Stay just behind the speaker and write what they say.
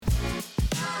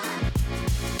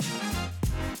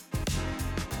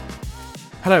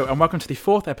Hello and welcome to the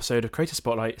fourth episode of Creator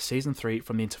Spotlight Season 3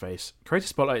 from The Interface. Creator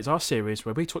Spotlight is our series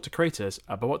where we talk to creators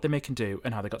about what they make and do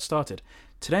and how they got started.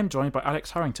 Today I'm joined by Alex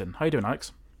Harrington. How you doing,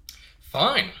 Alex?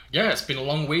 Fine. Yeah, it's been a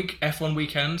long week, F1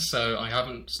 weekend, so I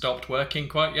haven't stopped working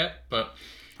quite yet, but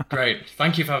great.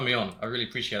 Thank you for having me on. I really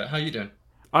appreciate it. How are you doing?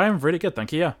 I am really good,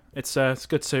 thank you, yeah. It's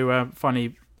good to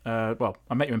finally, well,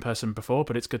 I met you in person before,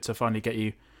 but it's good to finally get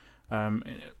you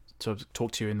to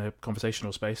talk to you in the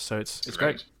conversational space, so it's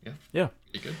great. Yeah.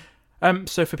 Really good.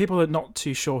 So for people that are not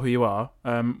too sure who you are,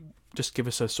 just give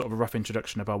us a sort of a rough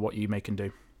introduction about what you make and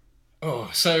do. Oh,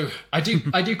 so I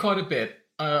do quite a bit.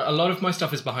 A lot of my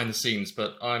stuff is behind the scenes,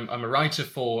 but I'm a writer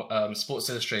for Sports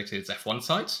Illustrated's F1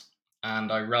 site,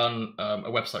 and I run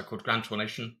a website called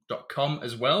GrandTourNation.com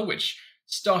as well, which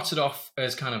started off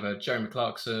as kind of a Jeremy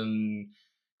Clarkson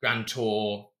Grand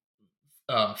Tour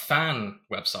fan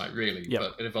website, really,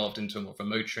 but it evolved into more of a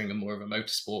motoring and more of a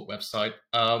motorsport website.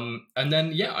 And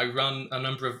then, I run a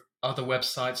number of other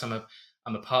websites.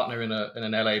 I'm a partner in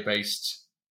an LA-based,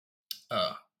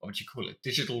 what would you call it,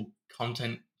 digital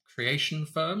content creation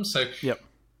firm. So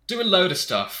do a load of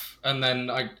stuff, and then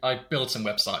I build some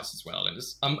websites as well.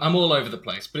 And I'm all over the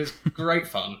place, but it's great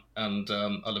fun, and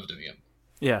I love doing it.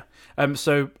 Yeah.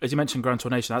 So as you mentioned, Grand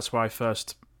Tour Nation, that's where I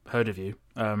first heard of you.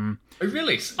 Oh,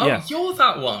 really? Oh, yeah. You're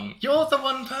that one. You're the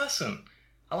one person.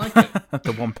 I like it.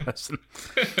 The one person.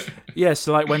 Yeah,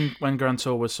 so like when Grand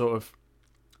Tour was sort of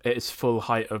at its full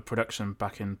height of production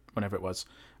back in whenever it was,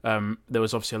 there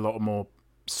was obviously a lot more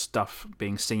stuff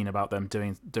being seen about them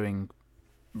doing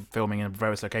filming in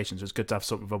various locations. It was good to have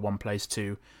sort of a one place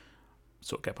to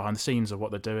sort of get behind the scenes of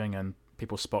what they're doing and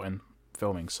people spotting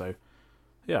filming. So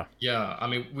yeah, I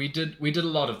mean, we did a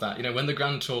lot of that. You know, when the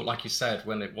Grand Tour, like you said,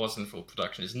 when it was in full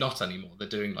production, it's not anymore. They're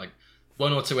doing like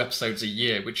 1 or 2 episodes a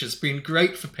year, which has been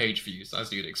great for page views, as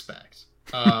you'd expect.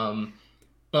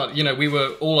 But you know, we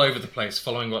were all over the place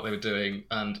following what they were doing,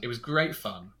 and it was great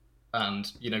fun.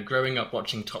 And you know, growing up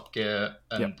watching Top Gear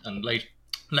and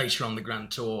later on the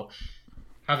Grand Tour,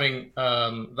 having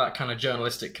that kind of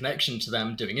journalistic connection to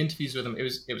them, doing interviews with them,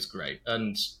 it was great.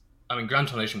 And I mean, Grand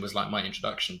Tour Nation was like my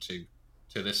introduction to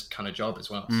this kind of job as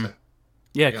well. So,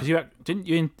 yeah, because you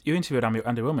interviewed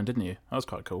Andy Willman, didn't you? That was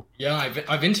quite cool. Yeah,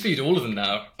 I've interviewed all of them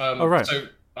now. Oh right. So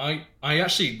I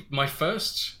actually, my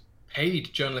first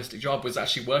paid journalistic job was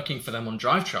actually working for them on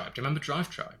Drive Tribe. Do you remember Drive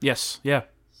Tribe? Yes. Yeah.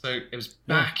 So it was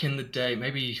back in the day,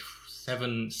 maybe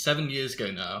seven years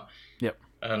ago now. Yep.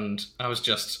 And I was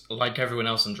just like everyone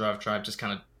else on Drive Tribe, just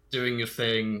kind of doing your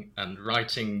thing and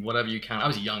writing whatever you can. I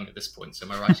was young at this point, so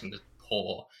my writing was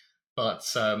poor, but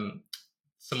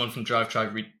someone from Drive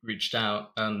Tribe reached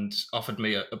out and offered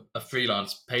me a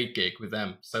freelance paid gig with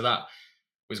them. So that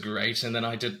was great. And then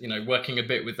I did, working a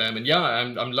bit with them. And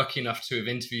I'm lucky enough to have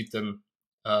interviewed them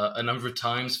a number of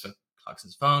times for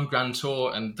Clarkson's Farm, Grand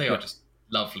Tour, and they are just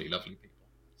lovely, lovely people.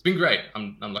 It's been great.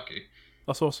 I'm lucky.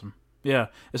 That's awesome. Yeah,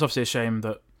 it's obviously a shame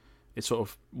that it's sort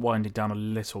of winding down a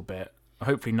little bit.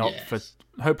 Hopefully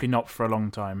not for a long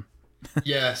time.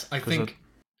 Yes, I think.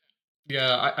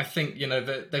 Yeah, I think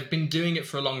they've been doing it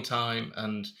for a long time,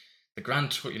 and the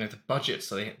Grand Tour, the budgets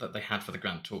that they had for the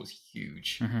Grand Tour was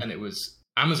huge, and it was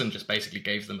Amazon just basically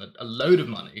gave them a load of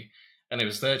money, and it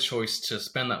was their choice to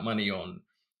spend that money on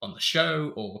the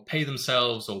show or pay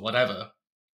themselves or whatever.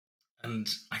 And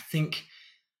I think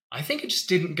it just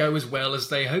didn't go as well as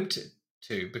they hoped it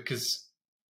to, because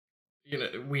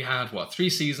we had 3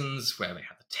 seasons where they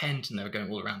had the tent and they were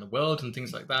going all around the world and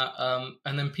things like that,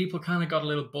 and then people kind of got a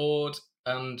little bored,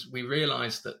 and we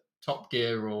realized that Top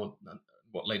Gear, or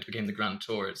what later became the Grand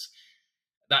Tour,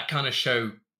 that kind of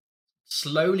show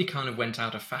slowly kind of went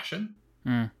out of fashion.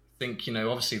 I think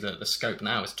obviously the scope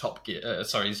now is Top Gear,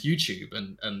 is YouTube,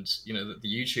 and the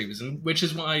YouTubers, and which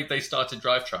is why they started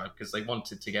Drive Tribe, because they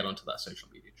wanted to get onto that social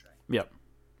media train.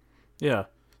 Yeah.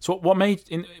 So what made,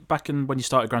 back in when you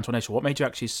started Grand Tour Nation, what made you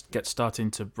actually get started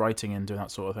into writing and doing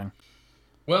that sort of thing?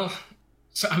 Well,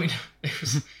 so I mean, it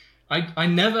was I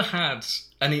never had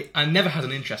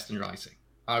an interest in writing.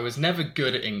 I was never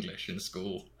good at English in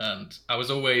school, and I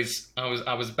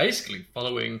was basically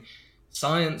following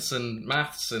science and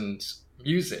maths and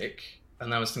music,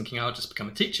 and I was thinking I'll just become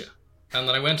a teacher. And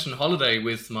then I went on holiday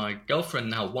with my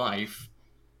girlfriend, now wife,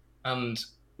 and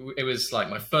it was like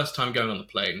my first time going on a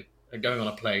plane,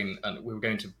 and we were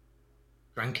going to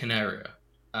Gran Canaria,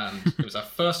 and it was our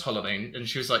first holiday, and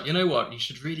she was like, you know what, you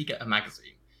should really get a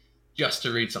magazine just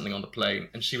to read something on the plane.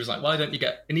 And she was like, why don't you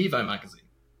get an Evo magazine?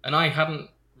 And I hadn't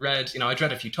read, I'd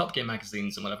read a few Top Gear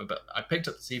magazines and whatever, but I picked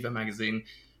up this Evo magazine,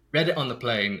 read it on the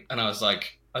plane, and I was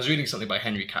reading something by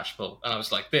Henry Catchpole, and I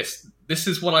was like, this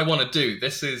is what I want to do,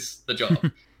 this is the job.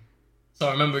 So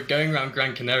I remember going around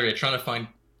Gran Canaria trying to find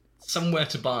somewhere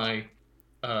to buy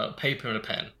paper and a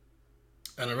pen.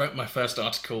 And I wrote my first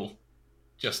article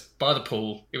just by the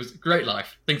pool. It was a great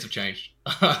life. Things have changed.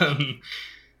 And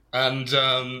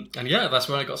yeah, that's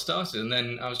where I got started. And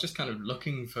then I was just kind of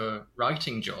looking for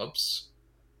writing jobs.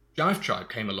 Drive Tribe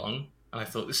came along, and I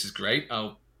thought, this is great.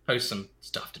 I'll post some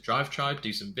stuff to Drive Tribe,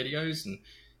 do some videos and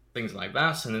things like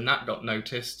that. And then that got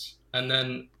noticed. And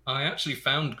then I actually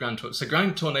found Grand Tour. So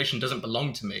Grand Tour Nation doesn't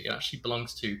belong to me. It actually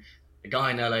belongs to a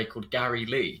guy in LA called Gary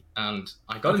Lee. And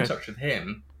I got in touch with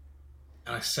him,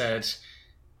 and I said,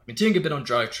 I've been doing a bit on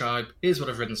Drive Tribe. Here's what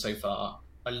I've written so far.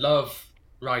 I love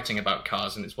writing about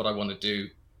cars, and it's what I want to do.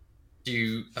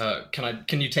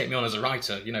 Can you take me on as a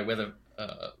writer? You know, whether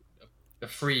a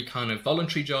free kind of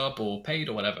voluntary job or paid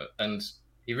or whatever. And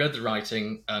he read the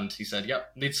writing, and he said,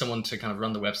 "Yep, need someone to kind of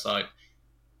run the website.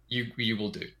 You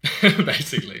will do,"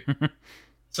 basically.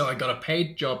 So I got a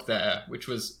paid job there, which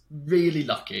was really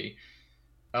lucky.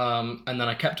 And then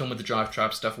I kept on with the Drive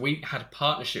Tribe stuff. We had a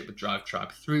partnership with Drive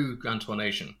Tribe through Grand Tour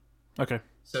Nation. Okay.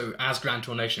 So as Grand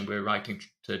Tour Nation, we were writing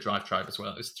to Drive Tribe as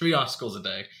well. It was 3 articles a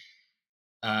day,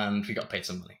 and we got paid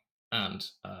some money. And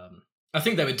I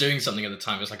think they were doing something at the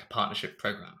time. It was like a partnership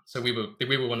program. So we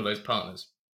were one of those partners.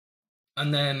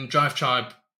 And then Drive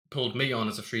Tribe pulled me on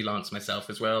as a freelance myself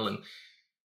as well, and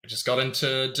I just got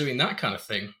into doing that kind of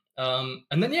thing. And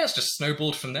then it's just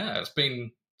snowballed from there. It's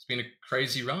been a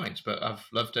crazy ride, but I've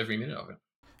loved every minute of it.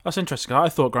 That's interesting. I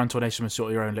thought Grand Tour Nation was sort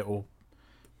of your own little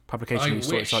publication. You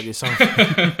sort of like yourself.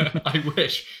 I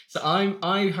wish. So I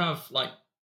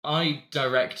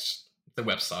direct the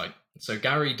website. So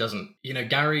Gary doesn't.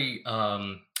 Gary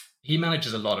he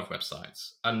manages a lot of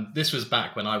websites, and this was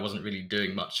back when I wasn't really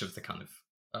doing much of the kind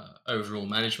of overall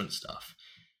management stuff.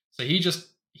 So he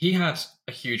had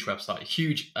a huge website, a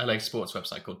huge LA sports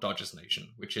website called Dodgers Nation,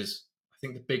 which is, I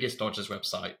think, the biggest Dodgers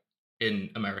website in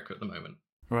America at the moment.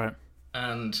 Right.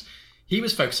 And he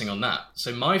was focusing on that.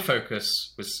 So my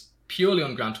focus was purely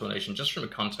on Grand Tour Nation, just from a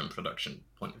content production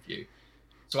point of view.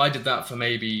 So I did that for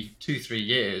maybe 2-3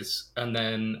 years. And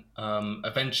then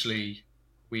eventually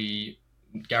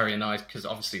Gary and I, because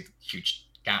obviously huge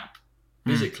gap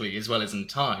physically as well as in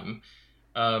time,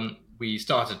 we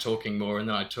started talking more, and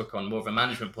then I took on more of a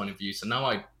management point of view. So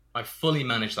now I fully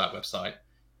manage that website,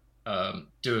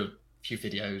 do a few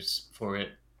videos for it,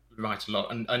 write a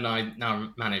lot, and I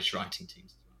now manage writing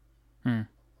teams as well.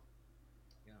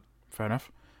 Yeah. Fair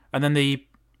enough. And then you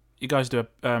guys do a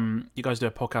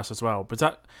podcast as well, but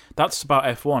that's about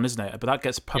F1, isn't it? But that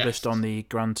gets published on the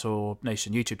Grand Tour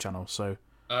Nation YouTube channel. So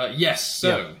yes.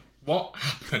 So what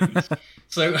happened?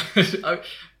 So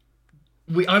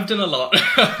I've done a lot.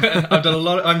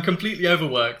 I'm completely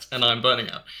overworked, and I'm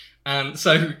burning out. And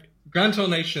so Grand Tour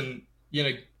Nation,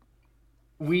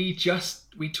 we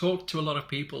talked to a lot of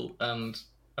people, and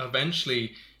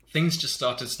eventually things just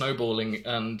started snowballing,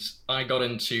 and I got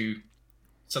into.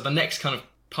 So the next kind of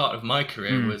part of my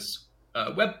career was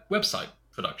website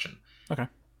production. Okay.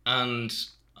 And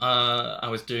I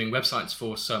was doing websites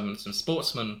for some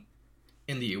sportsmen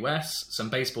in the US, some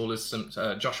baseballers, some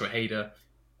Joshua Hader,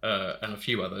 and a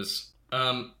few others.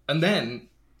 And then,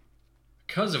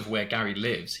 because of where Gary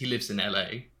lives, he lives in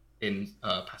LA, in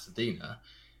Pasadena,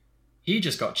 he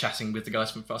just got chatting with the guys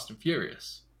from Fast and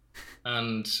Furious.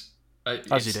 And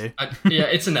as you do.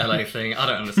 It's an LA thing. I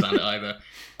don't understand it either.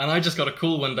 And I just got a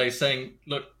call one day saying,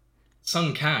 look,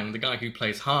 Sung Kang, the guy who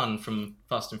plays Han from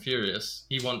Fast and Furious,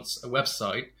 he wants a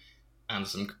website and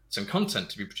some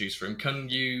content to be produced for him. Can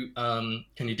you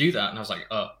do that? And I was like,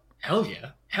 hell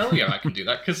yeah, I can do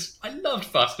that, because I loved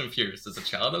Fast and Furious as a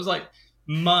child. I was like,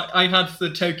 I had the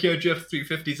Tokyo Drift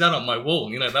 350Z on my wall.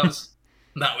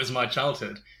 That was my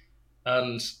childhood,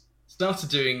 and started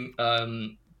doing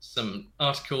some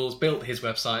articles, built his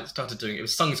website, started doing it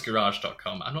was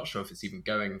sungsgarage.com. I'm not sure if it's even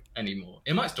going anymore.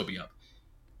 It might still be up.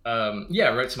 I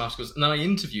wrote some articles, and then I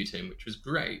interviewed him, which was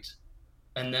great.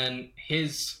 And then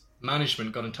his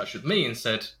management got in touch with me and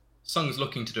said, Sung's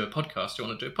looking to do a podcast. Do you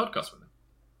want to do a podcast with him?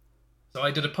 So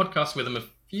I did a podcast with him a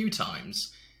few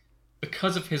times.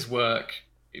 Because of his work,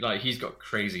 like, he's got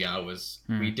crazy hours.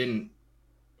 We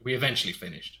eventually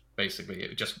finished, basically.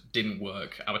 It just didn't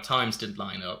work. Our times didn't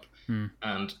line up.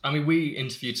 And I mean, we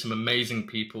interviewed some amazing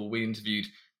people. We interviewed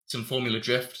some Formula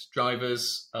Drift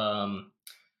drivers,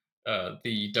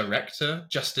 the director,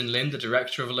 Justin Lin, the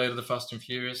director of a load of the Fast and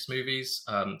Furious movies,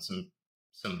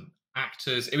 some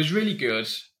actors. It was really good.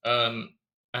 And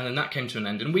then that came to an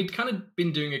end. And we'd kind of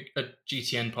been doing a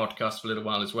GTN podcast for a little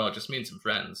while as well, just me and some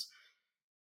friends.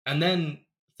 And then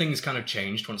things kind of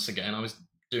changed once again. I was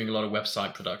doing a lot of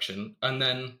website production. And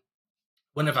then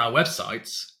one of our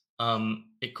websites,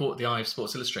 it caught the eye of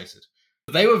Sports Illustrated.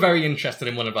 They were very interested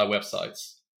in one of our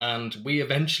websites, and we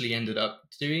eventually ended up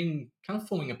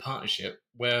forming a partnership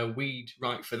where we'd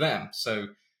write for them. So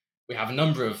we have a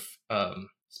number of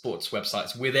sports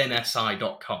websites within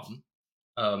SI.com,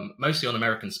 mostly on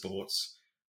American sports.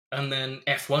 And then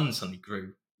F1 suddenly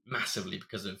grew massively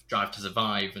because of Drive to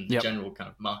Survive and the general kind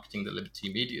of marketing that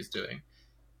Liberty Media is doing.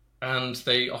 And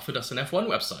they offered us an F1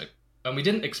 website. And we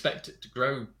didn't expect it to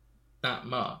grow that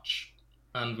much.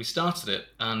 And we started it,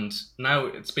 and now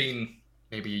it's been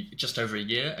maybe just over a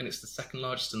year, and it's the second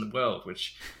largest in the world,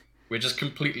 which we're just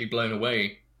completely blown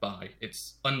away by.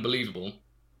 It's unbelievable.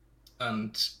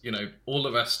 And, all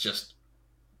of us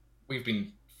we've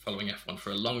been following F1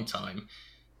 for a long time,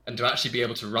 and to actually be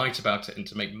able to write about it and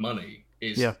to make money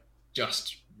is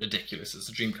just ridiculous. It's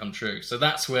a dream come true. So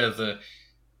that's where the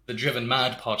Driven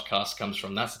Mad podcast comes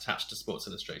from. That's attached to Sports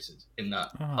Illustrated in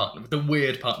that the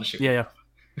weird partnership. Yeah.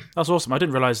 That's awesome. I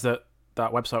didn't realize that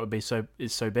website would be so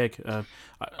big.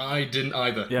 I didn't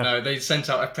either. Yeah. No, they sent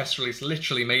out a press release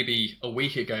literally maybe a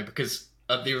week ago because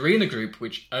the Arena Group,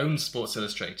 which owns Sports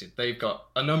Illustrated, they've got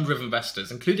a number of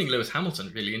investors, including Lewis Hamilton,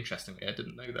 really interestingly. I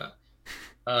didn't know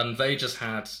that. They just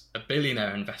had a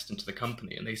billionaire invest into the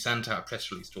company, and they sent out a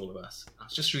press release to all of us. I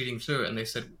was just reading through it, and they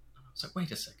said, I was like,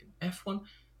 wait a second, F1?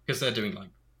 Because they're doing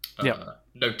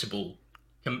notable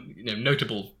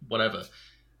whatever.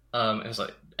 It was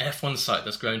like F1 site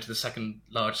that's grown to the second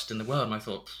largest in the world, and I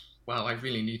thought, wow, I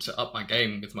really need to up my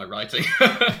game with my writing.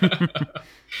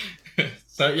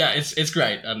 So yeah, it's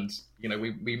great, and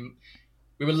we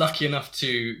were lucky enough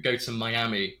to go to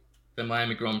Miami, the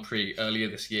Miami Grand Prix earlier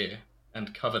this year,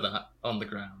 and cover that on the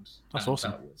ground. That's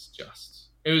awesome.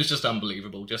 It was just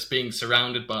unbelievable, just being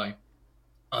surrounded by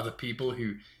other people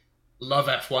who love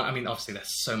F1. I mean, obviously they're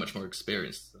so much more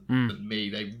experienced than me.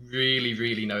 They really,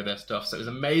 really know their stuff. So it was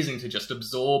amazing to just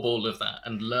absorb all of that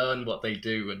and learn what they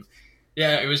do. And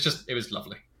yeah, it was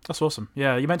lovely. That's awesome.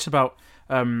 Yeah, you mentioned about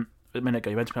a minute ago.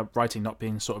 You mentioned about writing not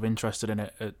being sort of interested in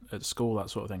it at school,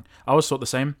 that sort of thing. I always thought the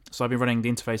same. So I've been running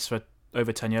the interface for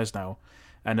over 10 years now.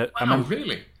 And I remember,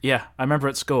 really? Yeah, I remember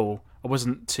at school I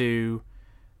wasn't too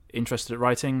interested at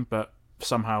writing, but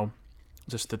somehow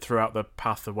just throughout the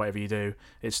path of whatever you do,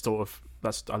 it's sort of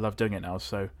I love doing it now.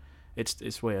 So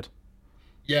it's weird.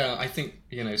 Yeah, I think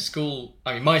school.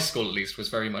 I mean, my school at least was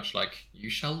very much like, you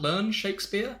shall learn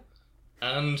Shakespeare,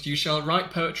 and you shall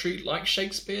write poetry like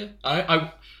Shakespeare.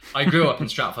 I grew up in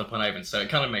Stratford-upon-Avon, so it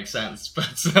kind of makes sense.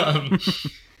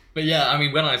 But yeah, I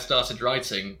mean, when I started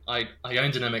writing, I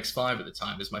owned an MX-5 at the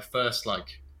time. It was my first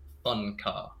fun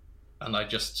car, and I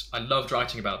loved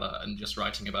writing about that and just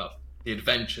writing about the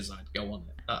adventures I'd go on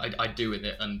it. I'd do with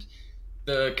it, and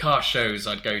the car shows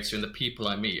I'd go to, and the people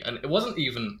I meet. And it wasn't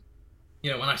even,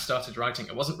 when I started writing,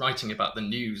 I wasn't writing about the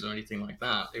news or anything like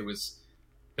that. It was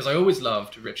because I always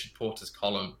loved Richard Porter's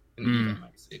column in the Evo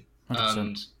magazine, 100%.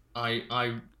 And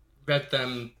I read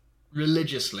them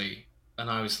religiously. And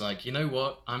I was like, you know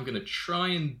what? I'm going to try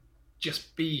and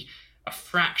just be a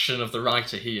fraction of the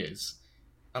writer he is.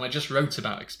 And I just wrote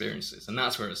about experiences, and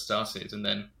that's where it started. And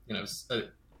then,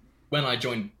 when I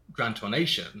joined Grand Tour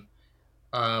Nation,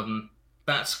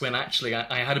 that's when actually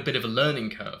I had a bit of a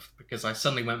learning curve, because I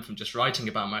suddenly went from just writing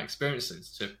about my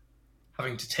experiences to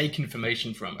having to take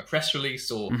information from a press release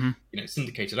or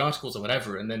syndicated articles or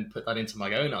whatever, and then put that into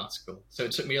my own article. So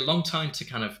it took me a long time to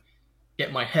kind of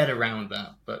get my head around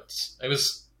that, but it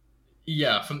was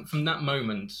from that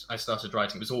moment I started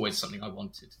writing. It was always something I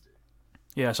wanted to do.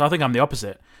 Yeah, so I think I'm the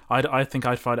opposite. I think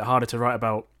I'd find it harder to write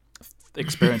about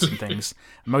experience and things.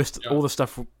 All the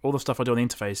stuff I do on the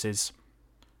interface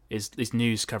is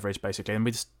news coverage basically,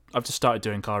 and I've just started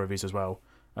doing car reviews as well.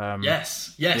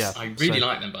 Yes, yeah, I really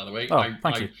like them, by the way.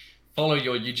 Thank you. Follow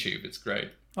your YouTube, it's great.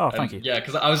 Thank you. Yeah,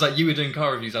 because I was like, you were doing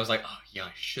car reviews, I was like, oh yeah,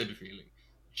 I should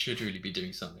really be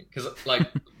doing something, because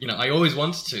I always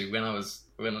wanted to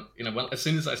as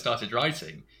soon as I started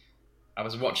writing, I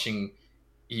was watching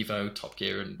Evo, Top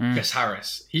Gear, and Chris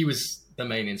Harris. He was the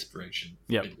main inspiration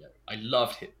for video. I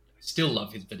loved it. I still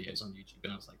love his videos on YouTube,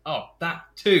 and I was like, oh, that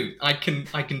too, I can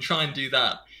try and do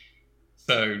that.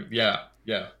 So yeah.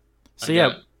 So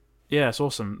yeah, it's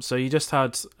awesome. So you just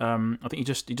had I think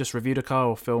you just reviewed a car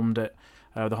or filmed it,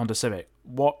 the Honda Civic.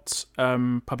 What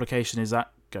publication is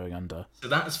that going under? So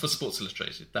that is for Sports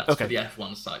Illustrated. That's for the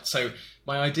F1 site. So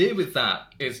my idea with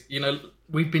that is,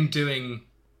 we've been doing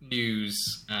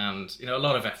news, and a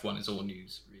lot of F1 is all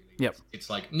news, really. Yep. It's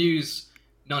like news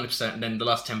 90%, and then the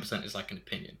last 10% is like an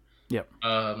opinion. Yep.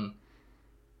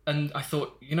 And I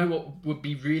thought, what would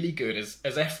be really good is,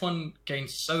 as F1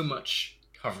 gains so much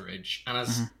coverage and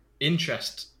as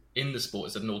interest in the sport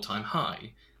is at an all-time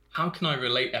high, how can I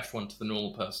relate F1 to the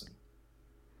normal person?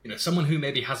 Someone who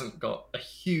maybe hasn't got a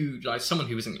huge, like someone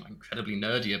who isn't incredibly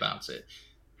nerdy about it.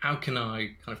 How can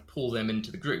I kind of pull them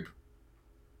into the group?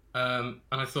 And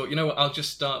I thought, you know what, I'll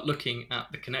just start looking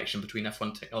at the connection between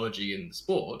F1 technology in the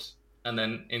sport and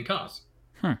then in cars.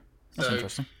 That's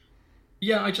interesting.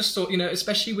 Yeah, I just thought,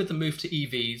 especially with the move to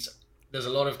EVs, there's a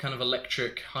lot of kind of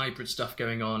electric hybrid stuff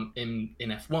going on in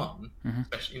F1,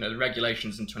 especially, the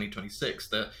regulations in 2026,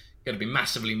 they're going to be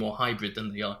massively more hybrid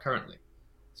than they are currently.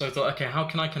 So I thought, okay, how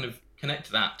can I kind of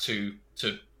connect that to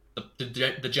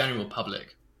the general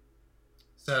public?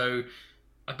 So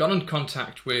I got in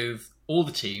contact with all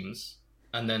the teams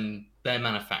and then their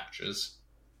manufacturers.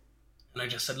 And I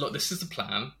just said, look, this is the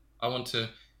plan. I want to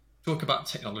talk about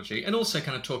technology and also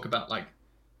kind of talk about like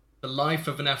the life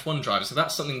of an F1 driver. So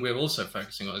that's something we're also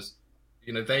focusing on is,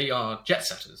 they are jet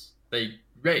setters. They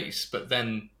race, but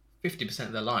then 50%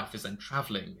 of their life is then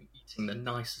traveling and eating the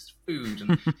nicest food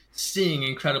and seeing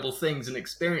incredible things and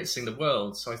experiencing the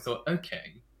world. So I thought,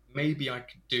 okay, maybe I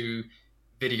could do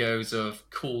videos of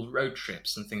cool road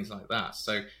trips and things like that.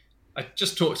 So I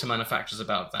just talked to manufacturers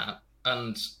about that,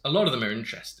 and a lot of them are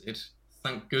interested.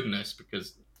 Thank goodness,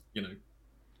 because it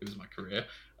was my career.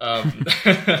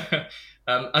 The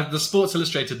Sports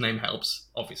Illustrated name helps,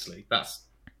 obviously. That's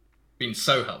been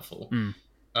so helpful.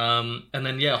 And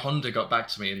then Honda got back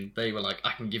to me and they were like,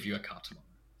 I can give you a car tomorrow.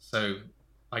 So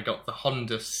I got the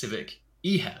Honda Civic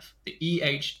EHEV, the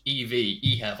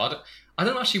EHEV EHEV. I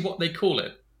don't actually what they call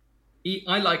it.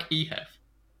 I like EHEV.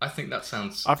 I think that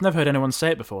sounds. I've never heard anyone say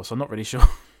it before, so I'm not really sure.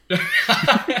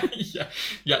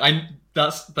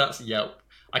 That's Yelp.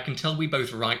 I can tell we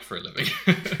both write for a living.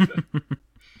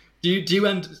 do you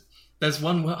end? There's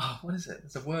one word. Oh, what is it?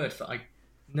 There's a word that I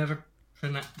never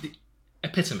pronounce. The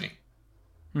epitome.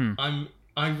 I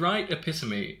write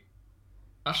epitome,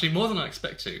 actually more than I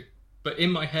expect to, but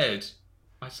in my head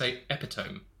I say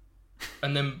epitome,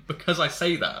 and then because I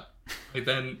say that,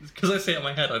 because I say it in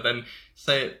my head, I then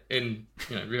say it in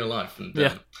real life, and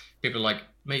people are like,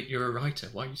 "Mate, you're a writer.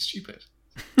 Why are you stupid?"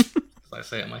 Because I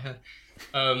say it in my head.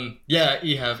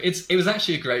 EHEV. It was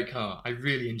actually a great car. I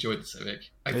really enjoyed the Civic.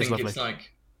 I think it's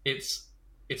like it's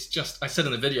just. I said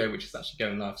in the video, which is actually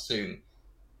going live soon.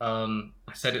 I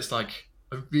said it's like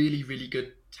a really, really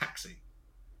good taxi,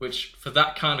 which for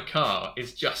that kind of car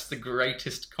is just the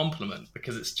greatest compliment,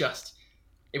 because it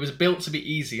was built to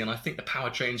be easy, and I think the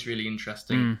powertrain's really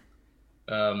interesting.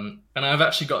 And I've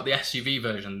actually got the SUV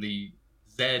version, the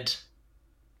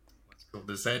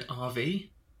ZRV.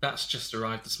 That's just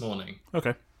arrived this morning.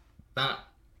 Okay. That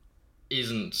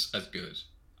isn't as good.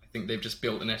 I think they've just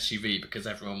built an SUV because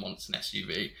everyone wants an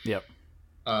SUV. Yep.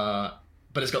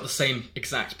 But it's got the same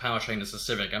exact powertrain as the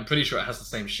Civic. I'm pretty sure it has the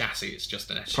same chassis. It's just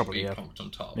an SUV pumped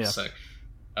on top. Yeah. So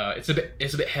it's a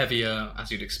bit heavier, as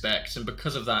you'd expect, and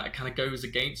because of that, it kind of goes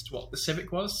against what the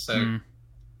Civic was. So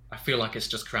I feel like it's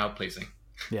just crowd pleasing.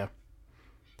 Yeah.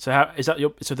 So how is that?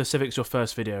 So the Civic's your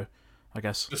first video, I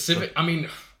guess. The Civic. I mean,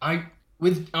 I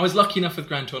was lucky enough with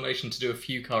Grand Tour Nation to do a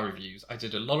few car reviews. I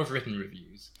did a lot of written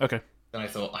reviews. Okay. Then I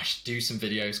thought I should do some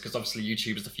videos, because obviously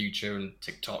YouTube is the future, and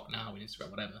TikTok now, and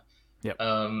Instagram, whatever. Yep.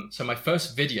 So my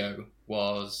first video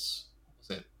was, what was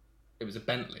it? It was a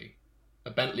Bentley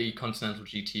Continental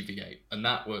GT V8, and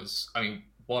that was, I mean,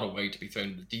 what a way to be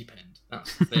thrown in the deep end.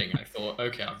 That's the thing. I thought,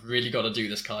 okay, I've really got to do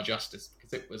this car justice,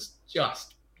 because it was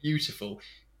just beautiful.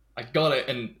 I got it,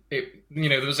 and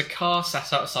there was a car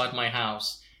sat outside my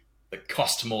house that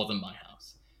cost more than my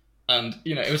house, and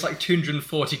it was like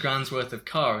 240 grand's worth of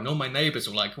car, and all my neighbors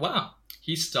were like, "Wow,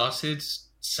 he started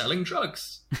selling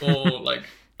drugs," or like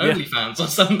OnlyFans or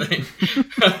something.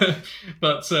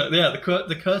 But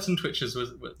the curtain twitchers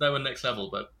they were next level.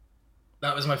 But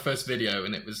that was my first video,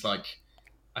 and it was like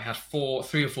I had 3 or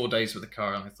 4 days with the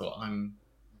car, and I thought, I'm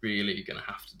really gonna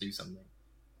have to do something.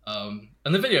 And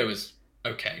the video was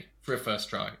okay for a first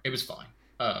try. It was fine,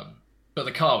 but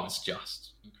the car was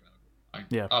just incredible.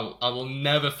 I will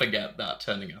never forget that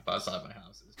turning up outside my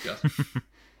house. It's just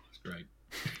it's great.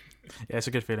 Yeah, it's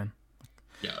a good feeling.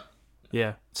 Yeah.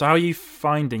 Yeah. So how are you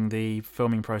finding the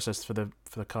filming process for the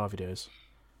car videos?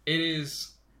 It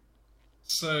is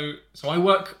so I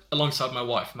work alongside my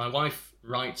wife. My wife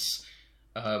writes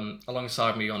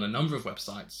alongside me on a number of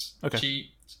websites.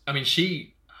 Okay.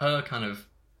 Her kind of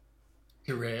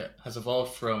career has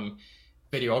evolved from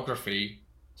videography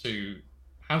to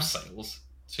house sales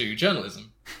to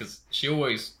journalism, because she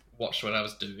always watched what I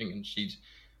was doing, and she'd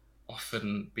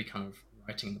often be kind of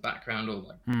writing in the background, or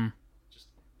like just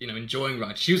enjoying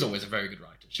writing. She was always a very good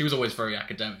writer. She was always very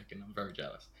academic, and I'm very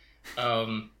jealous.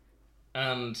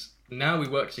 And now we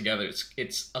work together.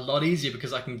 It's a lot easier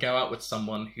because I can go out with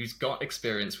someone who's got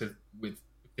experience with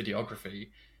videography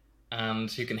and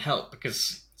who can help.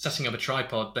 Because setting up a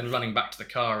tripod, then running back to the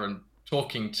car and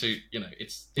talking to,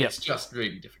 it's just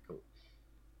really difficult.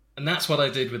 And that's what I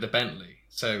did with the Bentley.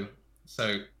 So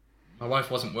my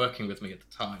wife wasn't working with me at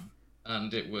the time,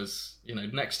 and it was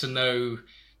next to no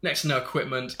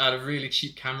equipment. I had a really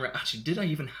cheap camera. Actually, did I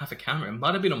even have a camera? It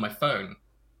might have been on my phone.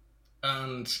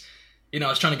 And I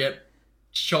was trying to get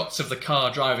shots of the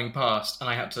car driving past, and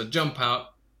I had to jump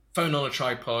out, phone on a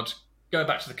tripod, go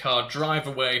back to the car, drive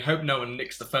away, hope no one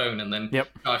nicks the phone, and then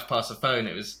drive past the phone.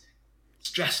 It was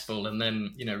stressful, and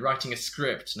then writing a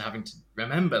script and having to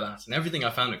remember that and everything.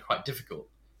 I found it quite difficult.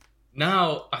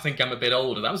 Now I think I'm a bit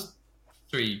older. That was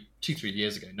 3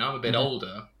 years ago. Now I'm a bit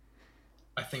older.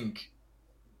 I think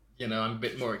I'm a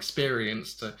bit more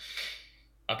experienced.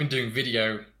 I've been doing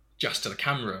video just to the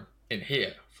camera in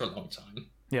here for a long time.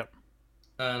 Yep.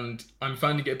 And I'm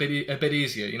finding it a bit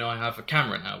easier. I have a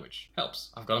camera now, which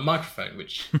helps. I've got a microphone,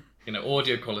 which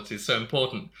audio quality is so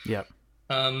important. Yep.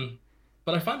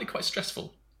 But I find it quite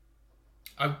stressful.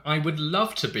 I would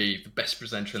love to be the best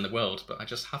presenter in the world, but I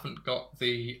just haven't got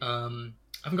the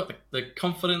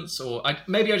confidence, or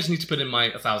maybe I just need to put in my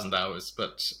 1,000 hours.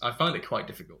 But I find it quite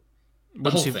difficult. The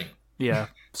whole thing. Yeah.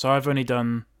 So I've only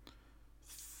done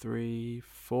 3-4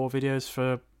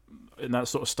 videos in that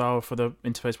sort of style for the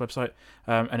interface website,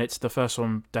 and it's the first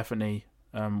one definitely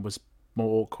was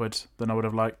more awkward than I would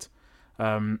have liked,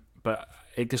 but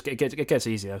it gets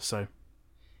easier. So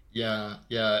yeah,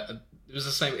 it was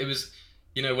the same. It was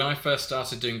when I first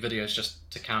started doing videos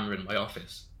just to camera in my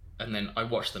office, and then I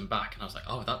watched them back, and I was like,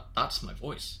 oh, that's my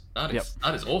voice. That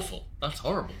is awful. That's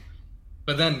horrible.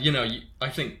 But then I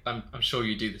think I'm sure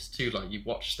you do this too. Like, you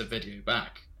watch the video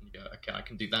back and you go, okay, I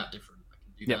can do that different. I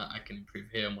can do that. I can improve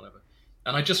here and whatever.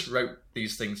 And I just wrote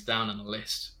these things down on a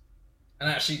list. And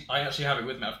I actually have it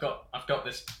with me. I've got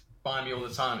this by me all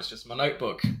the time. It's just my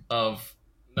notebook of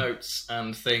notes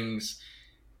and things,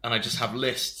 and I just have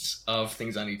lists of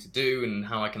things I need to do and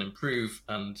how I can improve.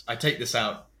 And I take this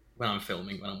out when I'm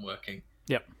filming, when I'm working.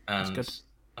 Yep. And that's good.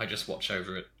 I just watch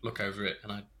over it, look over it,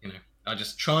 and I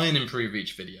just try and improve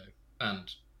each video. And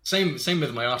same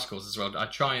with my articles as well. I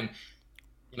try and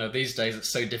these days it's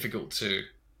so difficult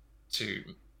to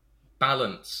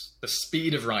balance the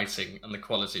speed of writing and the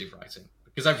quality of writing,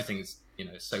 because everything's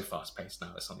so fast paced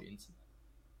now. It's on the internet.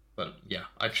 But yeah,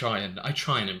 I try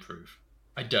and improve.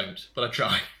 I don't, but I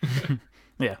try.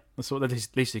 Yeah, that's what the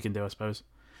least you can do, I suppose.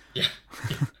 Yeah.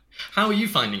 How are you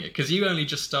finding it? Because you only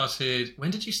just started.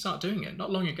 When did you start doing it? Not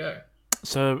long ago.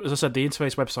 So, as I said, the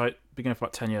interface website began for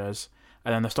about 10 years,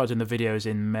 and then I started doing the videos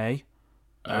in May.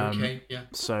 Okay, yeah.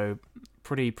 So,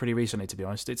 pretty recently, to be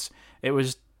honest. It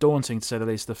was daunting, to say the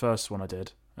least, the first one I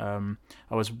did. I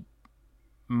was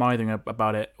mithering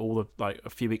about it a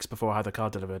few weeks before I had the car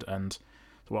delivered, and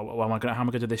how am I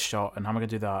going to do this shot, and how am I going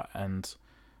to do that, and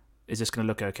is this going to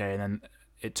look okay? And then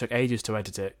it took ages to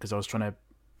edit it, because I was trying to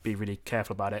be really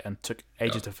careful about it, and took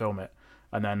ages to film it,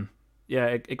 and then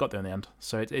it got there in the end.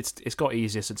 So it's got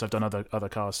easier since I've done other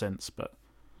cars since. But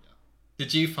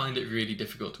did you find it really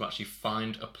difficult to actually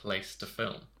find a place to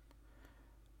film?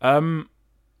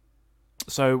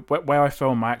 So where I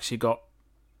film, I actually got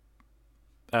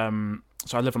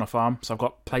so I live on a farm, so I've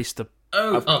got place to.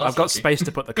 I've got space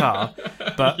to put the car,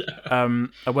 but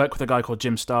I work with a guy called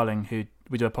Jim Starling, who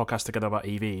we do a podcast together about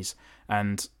EVs,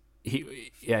 and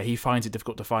he finds it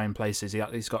difficult to find places.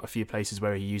 He's got a few places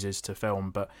where he uses to film,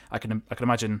 but I can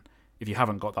imagine if you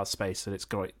haven't got that space, that it's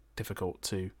quite difficult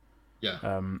to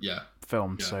film. Yeah.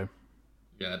 So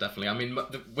yeah, definitely. I mean,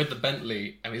 with the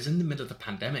Bentley, it was in the middle of the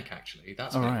pandemic. Actually,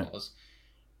 that's what it was.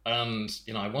 And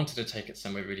I wanted to take it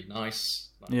somewhere really nice.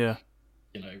 Like, the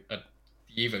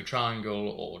Evo Triangle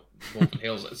or Northern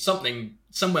Hills,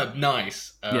 somewhere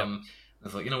nice. I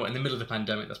was like, you know what, in the middle of the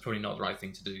pandemic, that's probably not the right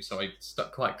thing to do. So I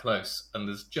stuck quite close, and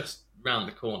there's just round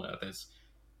the corner, there's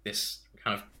this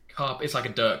kind of car. It's like a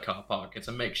dirt car park. It's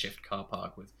a makeshift car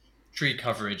park with tree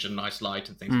coverage and nice light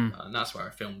and things like that. And that's where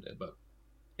I filmed it. But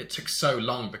it took so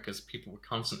long because people were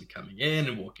constantly coming in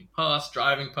and walking past,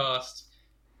 driving past.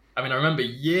 I mean, I remember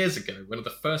years ago, one of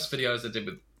the first videos I did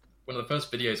with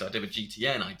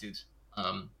GTN, I did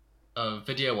a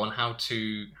video on how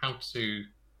to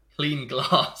clean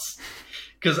glass,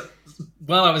 because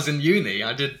while I was in uni,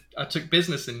 I took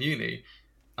business in uni,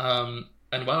 and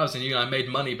while I was in uni, I made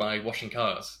money by washing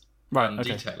cars and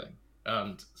detailing.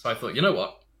 And so I thought, you know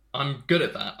what, I'm good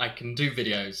at that. I can do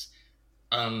videos.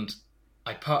 And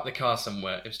I parked the car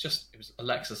somewhere. It was a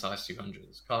Lexus IS200,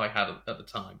 this car I had at the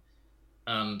time,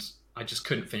 and I just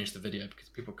couldn't finish the video because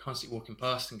people were constantly walking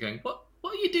past and going, what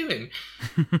are you doing?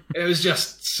 It was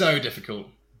just so difficult.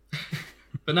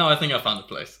 But now I think I found a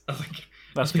place. I think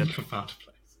I found a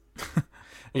place.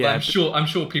 Yeah, I'm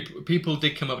sure people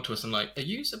did come up to us and like, are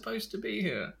you supposed to be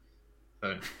here?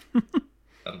 So I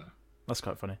don't know. That's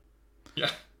quite funny. Yeah.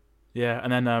 Yeah,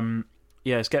 and then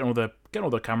it's getting all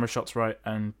the camera shots right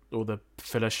and all the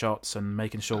filler shots and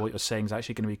making sure what you're saying is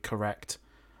actually going to be correct.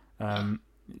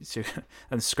 So,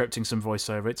 and scripting some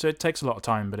voiceover. So it takes a lot of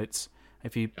time, but it's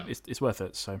worth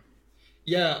it. So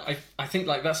yeah, I think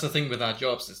like that's the thing with our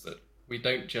jobs is that we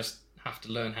don't just have to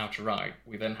learn how to write.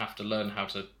 We then have to learn how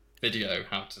to video,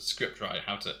 how to script write,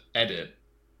 how to edit,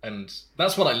 and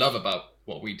that's what I love about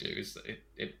what we do is that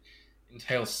it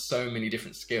entails so many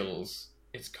different skills.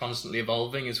 It's constantly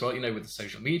evolving as well. With the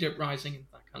social media rising and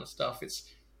that kind of stuff, it's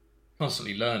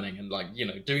constantly learning. And like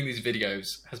doing these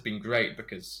videos has been great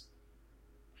because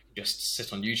just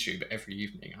sit on YouTube every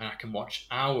evening and I can watch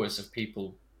hours of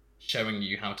people showing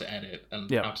you how to edit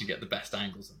and how to get the best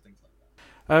angles and things like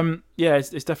that.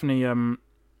 It's definitely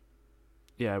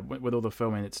with all the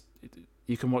filming,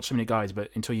 you can watch so many guides, but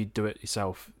until you do it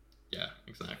yourself,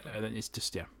 exactly. Then it's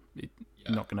just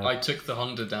not gonna. I took the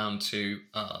Honda down to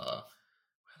I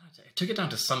took it down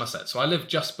to Somerset, so I live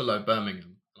just below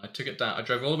Birmingham. I took it down. I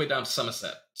drove all the way down to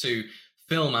Somerset to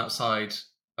film outside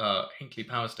Hinkley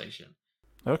Power Station.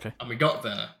 Okay. And we got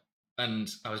there, and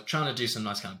I was trying to do some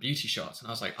nice kind of beauty shots, and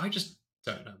I was like, I just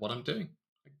don't know what I'm doing.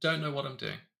 I don't know what I'm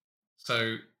doing.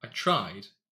 So I tried,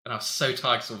 and I was so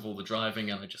tired of all the driving,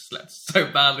 and I just slept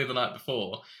so badly the night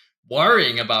before,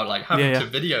 worrying about like having to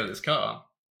video this car.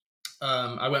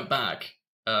 I went back.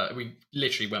 We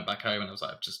literally went back home, and I was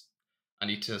like, I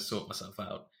need to sort myself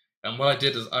out. And what I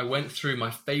did is I went through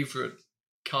my favorite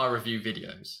car review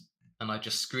videos, and I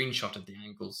just screenshotted the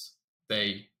angles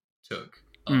they took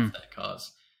of their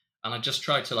cars, and I just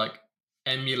tried to like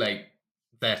emulate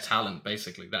their talent.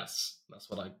 Basically, that's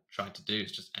what I tried to do,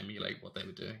 is just emulate what they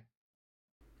were doing.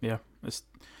 Yeah,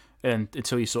 and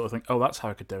until you sort of think, oh, that's how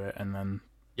I could do it, and then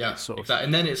exactly,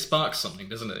 and then it sparks something,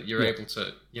 doesn't it? You're able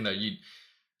to, you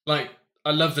like.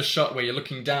 I love the shot where you're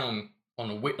looking down on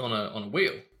a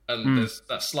wheel, and there's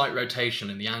that slight rotation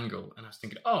in the angle, and I was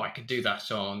thinking, oh, I could do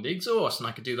that on the exhaust, and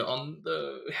I could do that on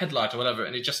the headlight or whatever,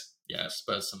 and it just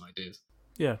spurs some ideas.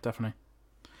 Yeah, definitely.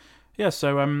 Yeah,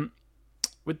 so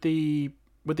with the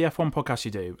F1 podcast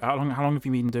you do, how long have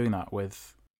you been doing that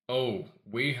with? Oh,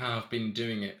 we have been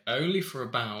doing it only for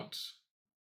about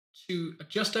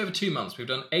just over 2 months. We've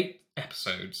done 8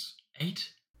 episodes. 8?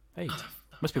 Oh,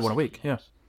 must be one a week. Yeah.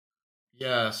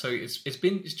 Yeah, so it's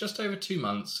just over 2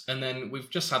 months, and then we've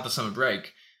just had the summer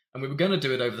break, and we were going to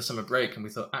do it over the summer break, and we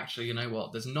thought, actually, you know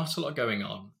what? There's not a lot going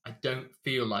on. I don't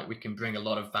feel like we can bring a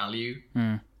lot of value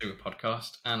to a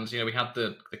podcast, and we had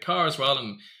the car as well,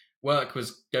 and work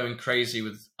was going crazy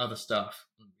with other stuff.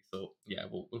 And we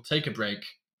thought, we'll take a break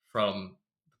from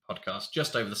the podcast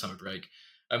just over the summer break,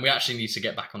 and we actually need to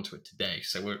get back onto it today.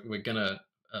 So we're gonna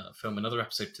film another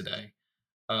episode today.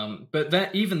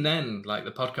 But even then, like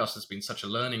the podcast has been such a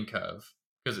learning curve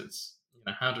because it's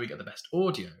how do we get the best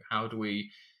audio? How do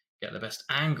we get the best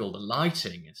angle? The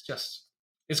lighting.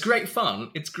 It's great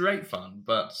fun. It's great fun,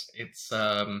 but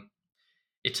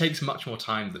it takes much more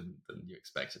time than you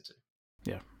expect it to.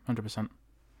 Yeah, 100%.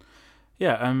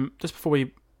 Yeah. Just before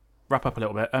we wrap up a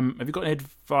little bit, have you got any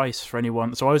advice for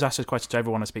anyone? So I always ask this question to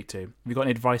everyone I speak to. Have you got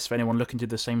any advice for anyone looking to do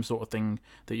the same sort of thing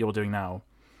that you're doing now?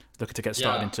 Looking to get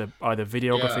started into either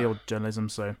videography or journalism.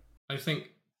 So I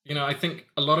think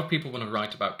a lot of people want to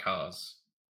write about cars,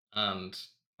 and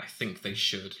I think they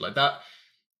should. Like that,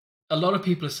 a lot of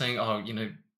people are saying, oh,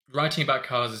 writing about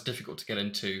cars is difficult to get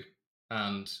into,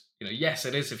 and yes,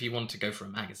 it is if you want to go for a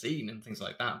magazine and things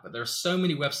like that. But there are so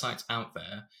many websites out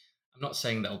there. I'm not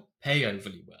saying they'll pay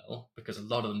overly well because a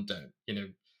lot of them don't.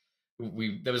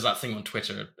 There was that thing on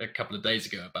Twitter a couple of days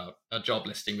ago about a job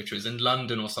listing which was in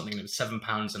London or something. It was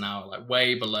 £7 an hour, like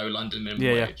way below London minimum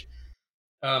wage.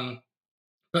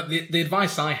 But the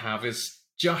advice I have is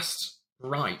just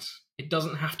write. It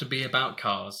doesn't have to be about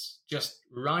cars. Just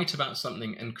write about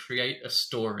something and create a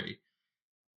story.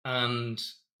 And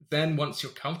then once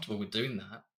you're comfortable with doing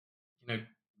that,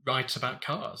 write about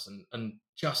cars and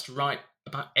just write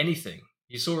about anything.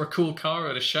 You saw a cool car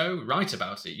at a show, write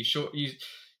about it.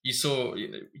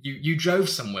 You drove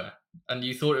somewhere and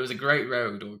you thought it was a great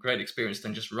road or a great experience,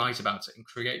 then just write about it and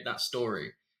create that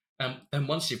story. And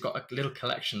once you've got a little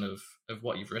collection of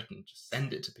what you've written, just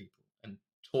send it to people and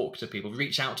talk to people,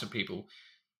 reach out to people,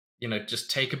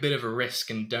 just take a bit of a risk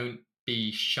and don't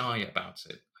be shy about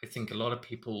it. I think a lot of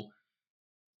people,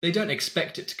 they don't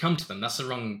expect it to come to them. That's the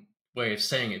wrong way of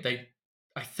saying it.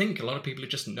 I think a lot of people are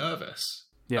just nervous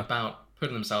Yeah. about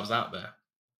putting themselves out there,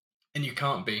 and you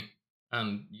can't be,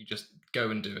 and you just go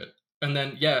and do it. And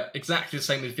then, yeah, exactly the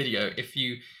same with video. If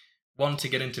you want to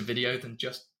get into video, then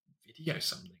just video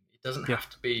something. It doesn't Yeah. have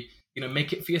to be,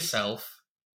 make it for yourself,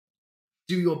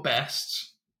 do your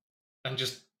best, and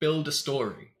just build a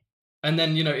story. And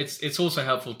then, it's also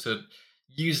helpful to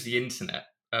use the internet,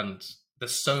 and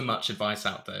there's so much advice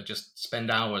out there. Just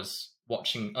spend hours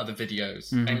watching other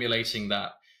videos, emulating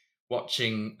that,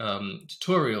 watching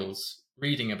tutorials,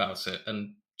 reading about it,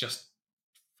 and just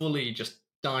fully just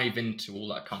dive into all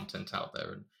that content out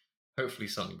there, and hopefully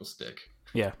something will stick.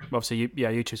 Yeah, obviously,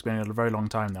 YouTube's been a very long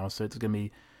time now, so it's gonna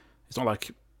be. It's not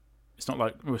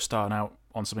like we're starting out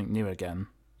on something new again.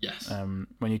 Yes. When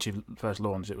YouTube first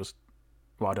launched, it was.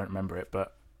 Well, I don't remember it,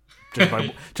 but just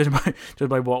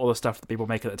by what all the stuff that people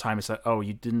make at the time, it's like, oh,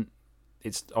 you didn't.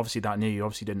 It's obviously that new. You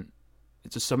obviously didn't.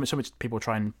 It's just so much people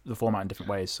trying the format in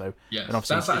different ways. So yes,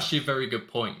 that's actually a very good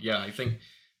point. Yeah, I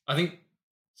think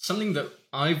something that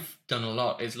I've done a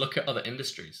lot is look at other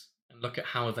industries and look at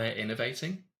how they're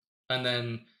innovating, and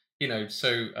then I'm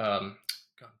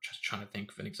just trying to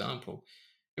think of an example.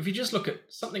 If you just look at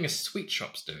something a sweet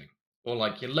shop's doing, or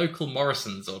like your local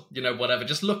Morrison's, or whatever,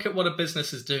 just look at what a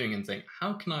business is doing and think,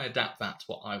 how can I adapt that to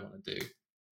what I want to do?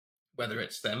 Whether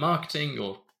it's their marketing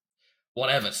or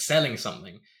whatever, selling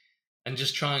something, and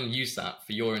just try and use that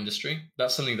for your industry.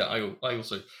 That's something that I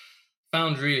also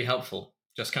found really helpful.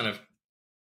 Just kind of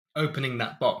opening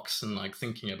that box and like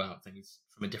thinking about things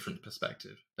from a different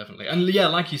perspective, definitely. And yeah,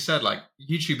 like you said, like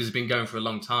YouTube has been going for a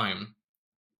long time.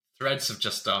 Threads have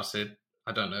just started.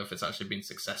 I don't know if it's actually been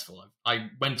successful. I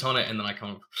went on it and then I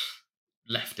kind of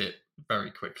left it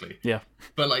very quickly. Yeah.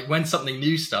 But like when something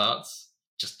new starts,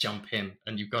 just jump in,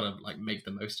 and you've got to like make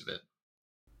the most of it.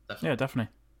 Definitely. Yeah,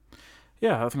 definitely.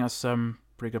 Yeah, I think that's a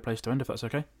pretty good place to end, if that's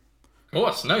okay. Of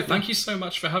course. No, thank you so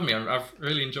much for having me. I've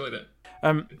really enjoyed it.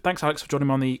 Thanks, Alex, for joining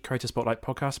me on the Creator Spotlight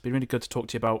podcast. It's been really good to talk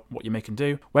to you about what you make and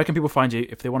do. Where can people find you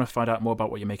if they want to find out more about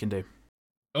what you make and do?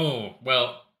 Oh,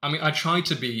 well, I mean, I try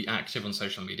to be active on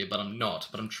social media, but I'm not.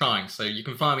 But I'm trying. So you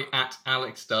can find me at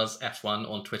AlexDoesF1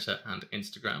 on Twitter and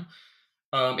Instagram.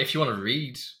 If you want to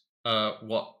read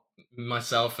what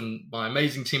myself and my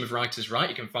amazing team of writers write,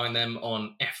 you can find them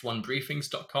on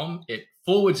f1briefings.com. It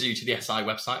forwards you to the SI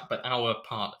website, but our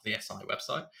part of the SI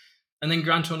website. And then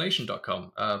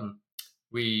grandtournation.com.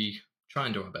 We try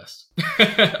and do our best.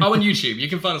 Oh, and YouTube. You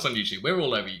can find us on YouTube. We're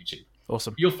all over YouTube.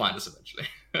 Awesome. You'll find us eventually.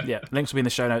 Yeah, links will be in the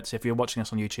show notes. If you're watching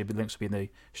us on YouTube, the links will be in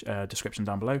the description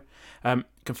down below. You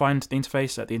can find the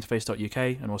interface at theinterface.uk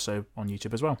and also on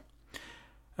YouTube as well.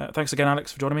 Thanks again,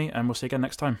 Alex, for joining me, and we'll see you again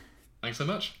next time. Thanks so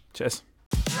much. Cheers.